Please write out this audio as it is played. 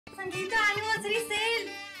Sangeeta anniversary sale.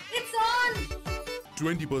 It's on.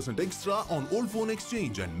 20% extra on old phone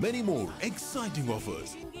exchange and many more exciting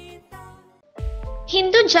offers.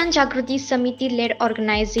 Hindu Jan Jagruti Samiti-led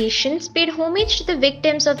organizations paid homage to the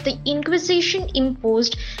victims of the Inquisition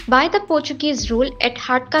imposed by the Portuguese rule at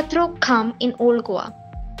Hatkatro Khamb in Old Goa.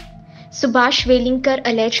 Subhash Velingkar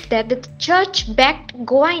alleged that the church-backed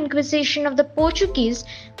Goa Inquisition of the Portuguese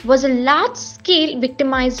was a large-scale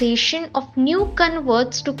victimization of new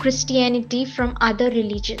converts to Christianity from other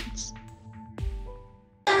religions.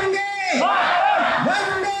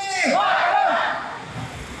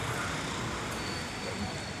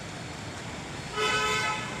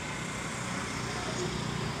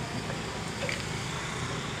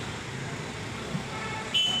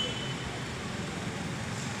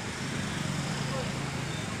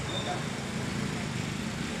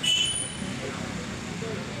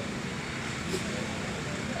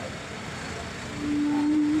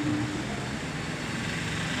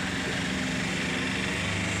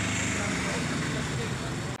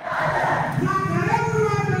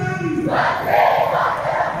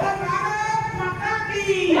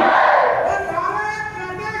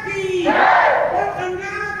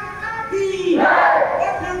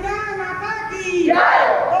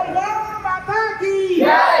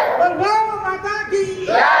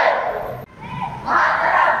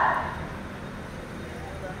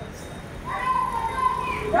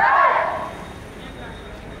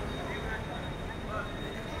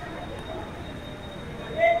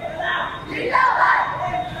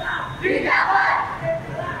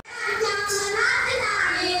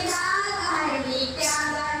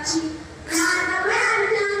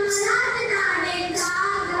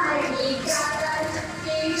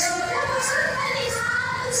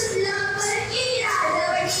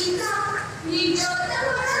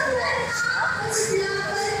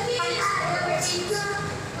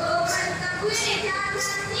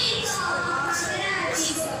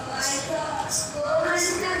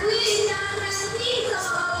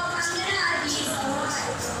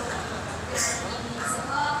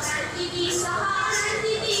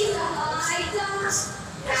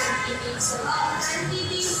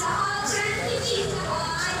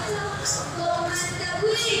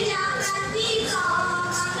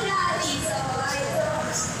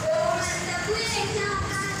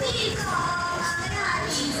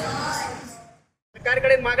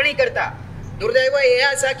 सरकारकडे मागणी करता दुर्दैव हे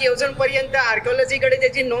असा की अजूनपर्यंत आर्किओलॉजीकडे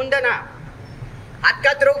त्याची नोंद ना.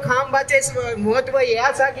 हातकात्रो खांबाचे महत्व हे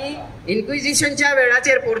असा की इन्क्विजिशनच्या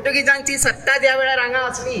वेळाचेर पोर्तुगीजांची सत्ता ज्या वेळार हांगा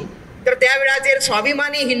असली तर त्या वेळाचेर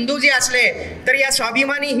स्वाभिमानी हिंदू जे असले तर या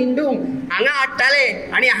स्वाभिमानी हिंदू हांगा हाडटाले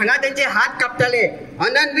आणि हांगा त्यांचे हात कापताले.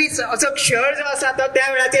 अनन्वीस असो क्षळ जो आसा तो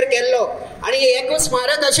त्या वेळाचेर केल्लो आणि एक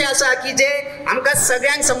स्मारक अशें आसा की जे आमकां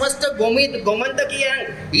सगळ्यांक समस्त गोमंतकीयांक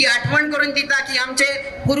ही आठवण करून दिता की आमचे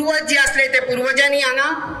पूर्वज जे असले ते पूर्वजांनी हांगा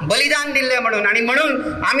बलिदान दिल्ले म्हणून. आणि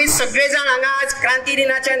म्हणून आम्ही सगळे जाण हांगा आज क्रांती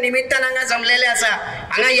दिनाच्या निमित्तान हांगा जमलेले आसा.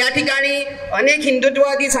 हांगा या ठिकाणी अनेक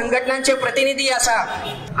हिंदुत्ववादी संघटनांचे प्रतिनिधी आसा.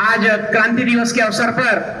 आज क्रांति दिवस के अवसर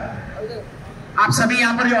पर आप सभी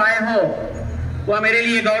यहाँ पर जो आए हो वह मेरे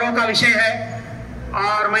लिए गौरव का विषय है.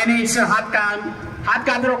 और मैंने इस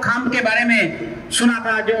हाथकात्रो खाम्ब के बारे में सुना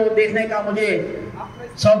था जो देखने का मुझे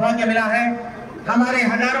सौभाग्य मिला है. हमारे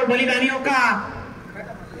हजारों बलिदानियों का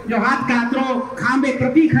जो हाथकात्रो खाम्ब एक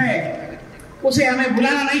प्रतीक है उसे हमें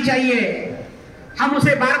भुलाना नहीं चाहिए. हम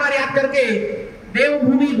उसे बार बार याद करके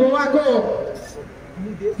देवभूमि गोवा को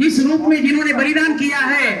जिस रूप में जिन्होंने बलिदान किया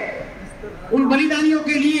है उन बलिदानियों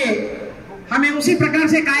के लिए हमें उसी प्रकार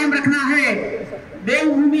से कायम रखना है.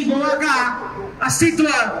 देवभूमि गोवा का अस्तित्व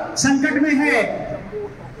संकट में है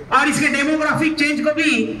और इसके डेमोग्राफिक चेंज को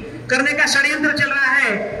भी करने का षड्यंत्र चल रहा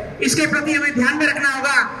है. इसके प्रति हमें ध्यान में रखना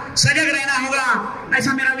होगा, सजग रहना होगा,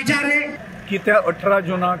 ऐसा मेरा विचार है. की त्या 18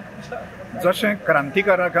 जूनाक जशें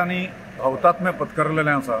क्रांतिकारकांनी हौतात्म्य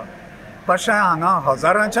पत्करलेलें आसा तशें हांगा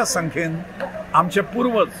हजारांच्या संख्येन आमचे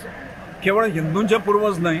पूर्वज, केवळ हिंदूंचे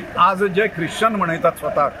पूर्वज न्हय, आज जे ख्रिश्चन म्हणयतात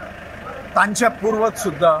स्वताक तांचे पूर्वज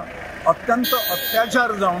सुद्धा अत्यंत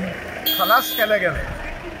अत्याचार जावन खलास केले गेले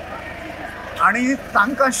आणि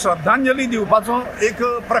तांकां श्रद्धांजली दिवपाचो एक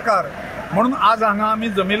प्रकार म्हणून आज हांगा आमी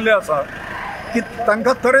जमिल्ले आसा की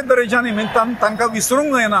तांकां तरेतरेच्या निमित्तान तांकां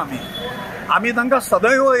विसरूंक जायना. आमी तांकां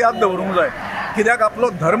सदैव याद दवरूंक जाय कित्याक आपलो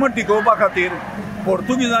धर्म टिकोवपा खातीर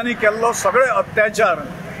पोर्तुगीजांनी केल्लो सगळे अत्याचार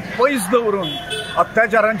पयस दवरून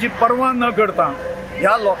अत्याचारांची पर्वा न करता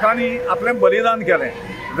ह्या लोकांनी आपलें बलिदान केलें.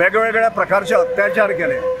 वेगवेगळ्या प्रकारचे अत्याचार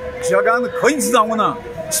केले. जगान खंयच जावं ना,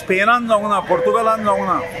 स्पेनान जावं ना, पोर्तुगालान जावं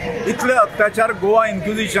ना, इतले अत्याचार गोवा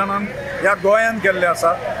इन्क्विजिशनान ह्या गोंयान केल्ले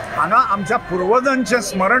आसा हांगा आमच्या पुर्वजांचे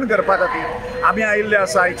स्मरण करपा खातीर आमी आयिल्ले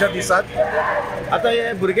आसा आयच्या दिसाक. आता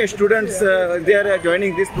हे भुरगे students they are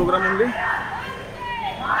joining this programme only.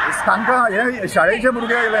 तांकां हे शाळेचे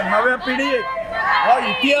भुरगे आयले, नव्या पिढयेक हो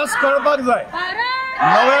इतिहास कळपाक जाय.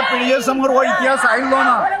 नव्या पिढये समोर हो इतिहास आयिल्लो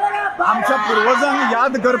ना. आमच्या पुर्वजांक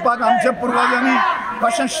याद करपाक आमच्या पुर्वजांनी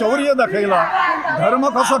कशें शौर्य दाखयलां, धर्म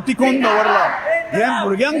कसो टिकोवन दवरला हे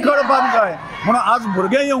भुरग्यांक कळपाक जाय. म्हणून आज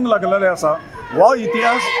भुरगे येवंक लागलेले आसा. हो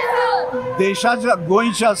इतिहास देशाच्या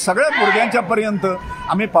गोंयच्या सगळ्या भुरग्यांच्या पर्यंत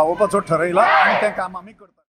आमी पावोवपाचो ठरयला आनी तें काम आमी करता.